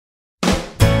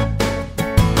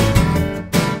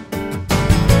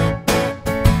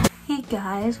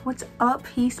guys, what's up,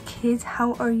 Peace Kids?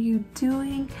 How are you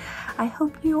doing? I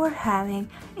hope you are having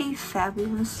a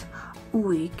fabulous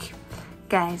week.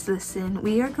 Guys, listen,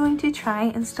 we are going to try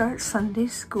and start Sunday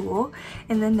school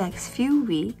in the next few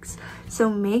weeks, so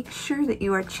make sure that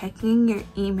you are checking your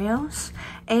emails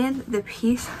and the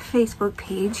Peace Facebook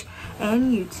page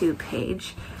and YouTube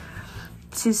page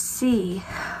to see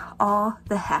all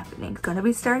the happenings. It's gonna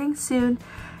be starting soon,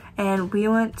 and we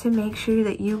want to make sure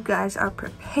that you guys are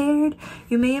prepared.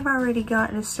 You may have already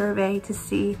gotten a survey to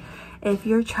see if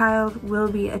your child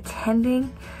will be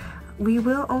attending. We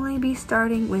will only be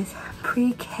starting with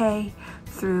pre-K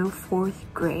through 4th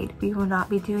grade. We will not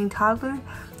be doing toddler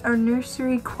or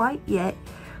nursery quite yet,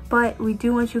 but we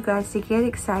do want you guys to get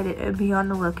excited and be on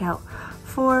the lookout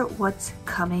for what's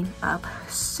coming up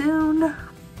soon.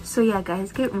 So yeah,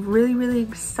 guys, get really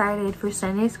excited for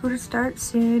Sunday school to start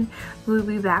soon. We'll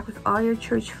be back with all your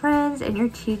church friends and your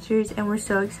teachers, and we're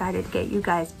so excited to get you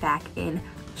guys back in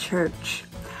church.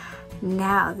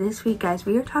 Now, this week, guys,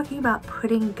 we are talking about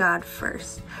putting God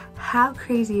first. How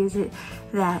crazy is it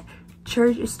that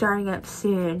church is starting up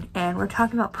soon and we're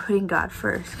talking about putting God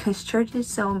first? Because church is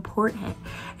so important,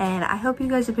 and I hope you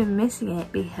guys have been missing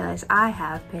it, because I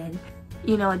have been.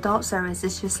 You know, adult service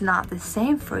is just not the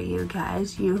same for you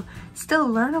guys. You still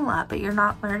learn a lot, but you're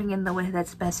not learning in the way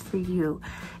that's best for you.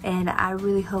 And I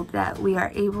really hope that we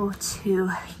are able to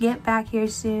get back here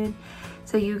soon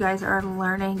so you guys are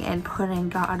learning and putting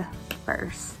God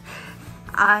first.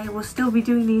 I will still be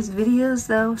doing these videos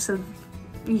though, so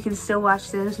you can still watch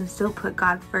those and still put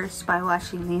God first by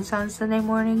watching these on Sunday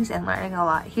mornings and learning a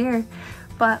lot here.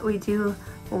 But we do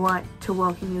want to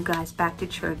welcome you guys back to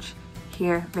church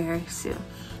here very soon.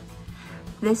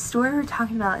 This story we're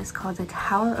talking about is called the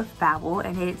Tower of Babel,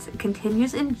 and it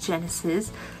continues in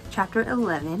Genesis chapter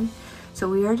 11. So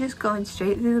we are just going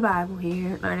straight through the Bible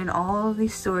here, learning all of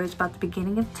these stories about the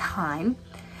beginning of time.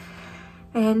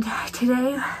 And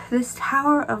today, this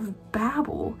Tower of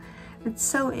Babel, it's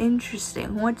so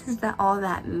interesting. What does all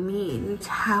that mean?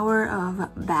 Tower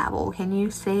of Babel. Can you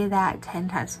say that 10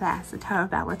 times fast? The Tower of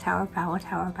Babel, Tower of Babel,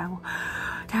 Tower of Babel,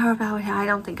 Tower of Babel. I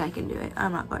don't think I can do it.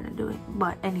 I'm not going to do it.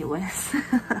 But anyways,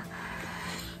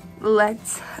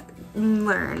 let's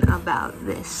learn about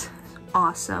this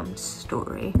awesome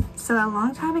story. So a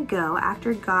long time ago,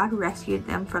 after God rescued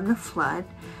them from the flood,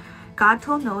 God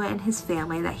told Noah and his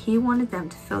family that he wanted them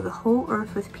to fill the whole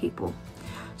earth with people.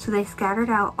 So they scattered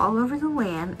out all over the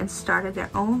land and started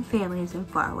their own families in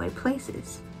faraway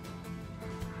places.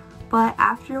 But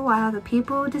after a while, the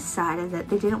people decided that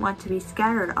they didn't want to be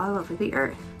scattered all over the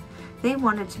earth. They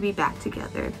wanted to be back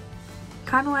together.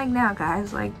 Kind of like now,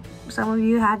 guys, like some of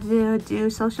you had to do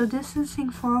social distancing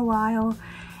for a while,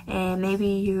 and maybe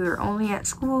you're only at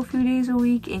school a few days a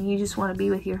week and you just want to be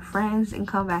with your friends and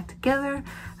come back together.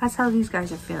 That's how these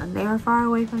guys are feeling. They were far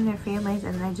away from their families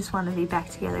and they just want to be back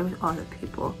together with other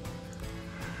people.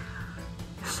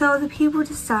 So the people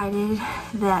decided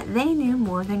that they knew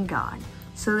more than God,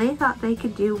 so they thought they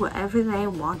could do whatever they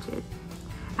wanted.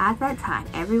 At that time,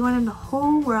 everyone in the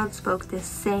whole world spoke the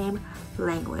same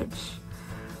language.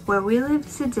 Where we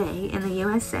live today in the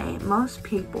USA, most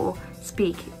people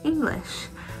speak English,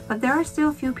 but there are still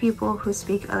a few people who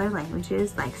speak other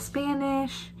languages like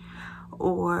Spanish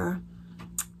or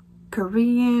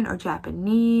Korean or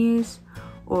Japanese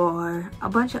or a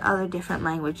bunch of other different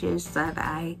languages that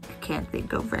I can't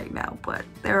think of right now, but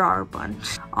there are a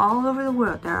bunch. All over the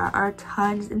world, there are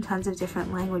tons and tons of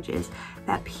different languages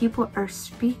that people are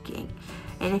speaking.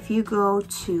 And if you go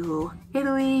to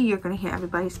Italy, you're gonna hear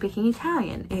everybody speaking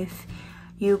Italian. If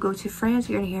you go to France,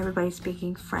 you're gonna hear everybody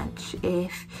speaking French.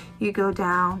 If you go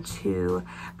down to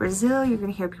Brazil, you're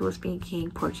gonna hear people speaking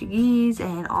Portuguese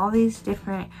and all these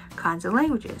different kinds of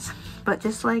languages. But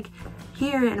just like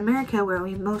here in America, where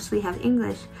we mostly have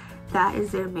English, that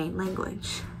is their main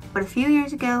language. But a few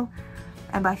years ago,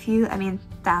 and by few, I mean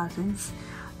thousands,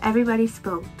 everybody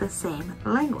spoke the same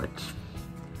language.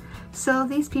 So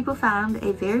these people found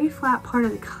a very flat part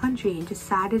of the country and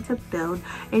decided to build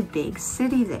a big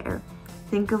city there.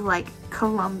 Think of like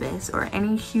Columbus or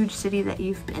any huge city that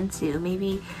you've been to,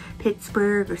 maybe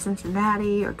Pittsburgh or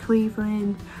Cincinnati or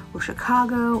Cleveland or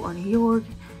Chicago or New York,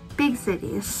 big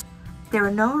cities. There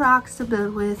were no rocks to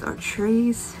build with or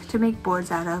trees to make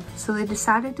boards out of, so they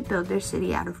decided to build their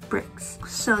city out of bricks.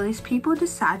 So these people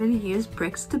decided to use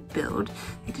bricks to build.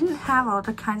 They didn't have all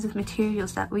the kinds of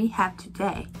materials that we have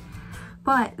today,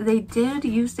 but they did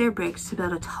use their bricks to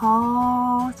build a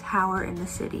tall tower in the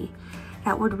city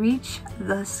that would reach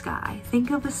the sky. Think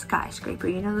of a skyscraper,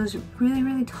 you know, those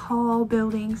really tall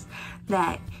buildings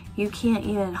that you can't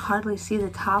even hardly see the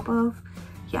top of?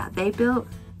 Yeah, they built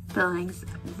buildings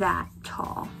that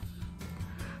tall.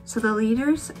 So the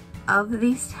leaders of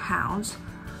these towns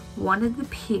wanted the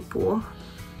people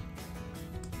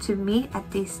to meet at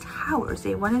these towers.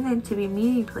 They wanted them to be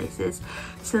meeting places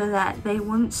so that they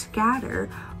wouldn't scatter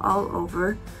all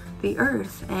over the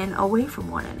earth and away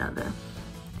from one another.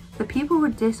 The people were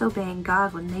disobeying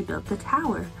God when they built the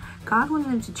tower. God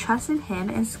wanted them to trust in Him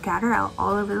and scatter out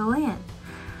all over the land.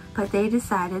 But they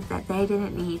decided that they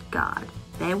didn't need God.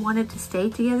 They wanted to stay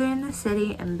together in the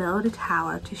city and build a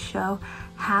tower to show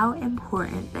how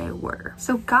important they were.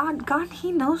 So God,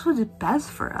 He knows what's best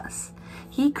for us.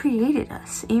 He created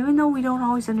us. Even though we don't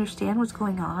always understand what's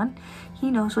going on, He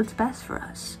knows what's best for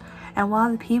us. And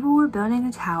while the people were building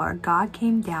the tower, God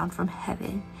came down from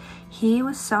heaven. He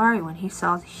was sorry when He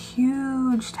saw the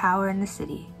huge tower in the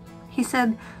city. He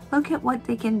said, "Look at what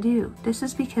they can do. This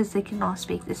is because they can all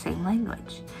speak the same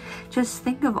language." Just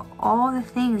think of all the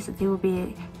things that they will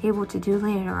be able to do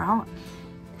later on.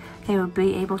 They will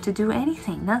be able to do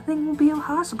anything. Nothing will be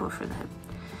impossible for them.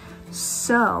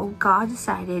 So God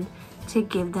decided to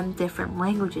give them different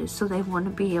languages so they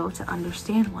wouldn't be able to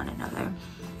understand one another.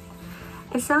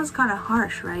 It sounds kind of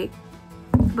harsh, right?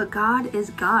 But God is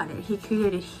God, and He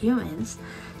created humans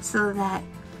so that,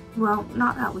 well,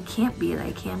 not that we can't be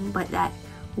like Him, but that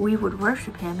we would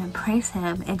worship Him and praise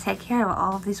Him and take care of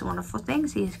all of these wonderful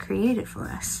things He has created for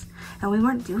us. And we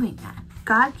weren't doing that.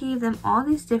 God gave them all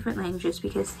these different languages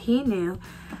because He knew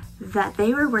that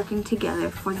they were working together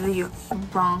for the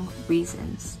wrong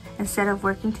reasons. Instead of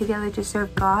working together to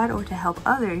serve God or to help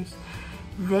others,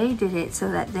 they did it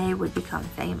so that they would become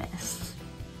famous.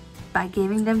 By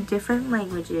giving them different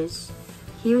languages,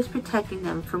 He was protecting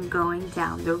them from going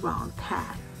down the wrong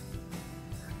path.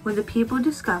 When the people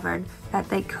discovered that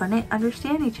they couldn't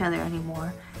understand each other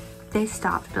anymore, they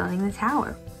stopped building the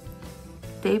tower.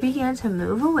 They began to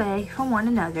move away from one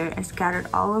another and scattered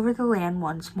all over the land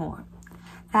once more.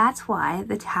 That's why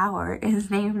the tower is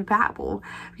named Babel,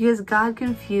 because God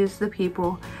confused the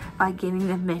people by giving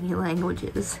them many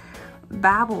languages.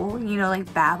 Babel, you know,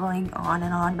 like babbling on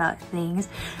and on about things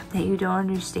that you don't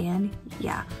understand.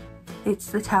 Yeah.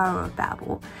 It's the Tower of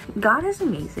Babel. God is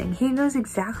amazing. He knows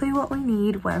exactly what we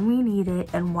need, when we need it,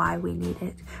 and why we need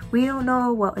it. We don't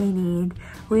know what we need.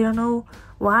 We don't know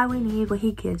why we need what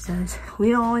He gives us. We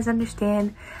don't always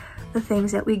understand the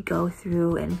things that we go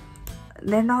through, and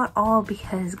they're not all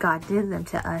because God did them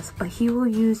to us, but He will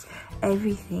use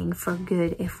everything for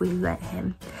good if we let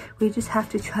Him. We just have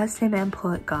to trust Him and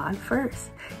put God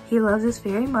first. He loves us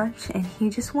very much, and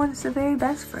He just wants the very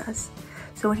best for us.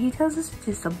 So when He tells us to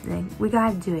do something, we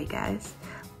gotta do it, guys.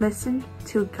 Listen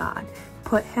to God.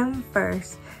 Put Him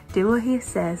first. Do what He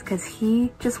says, because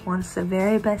He just wants the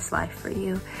very best life for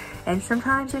you. And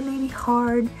sometimes it may be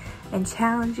hard and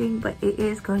challenging, but it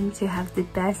is going to have the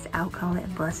best outcome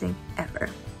and blessing ever.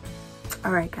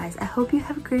 Alright guys, I hope you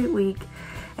have a great week.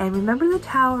 And remember the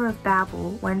Tower of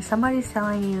Babel when somebody's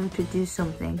telling you to do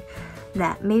something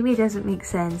that maybe doesn't make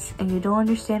sense and you don't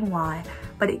understand why,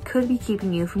 but it could be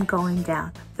keeping you from going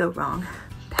down the wrong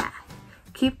path.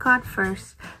 Keep God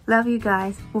first. Love you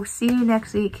guys. We'll see you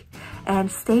next week.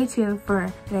 And stay tuned for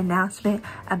an announcement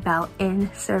about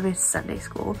in-service Sunday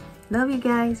school. Love you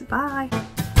guys. Bye.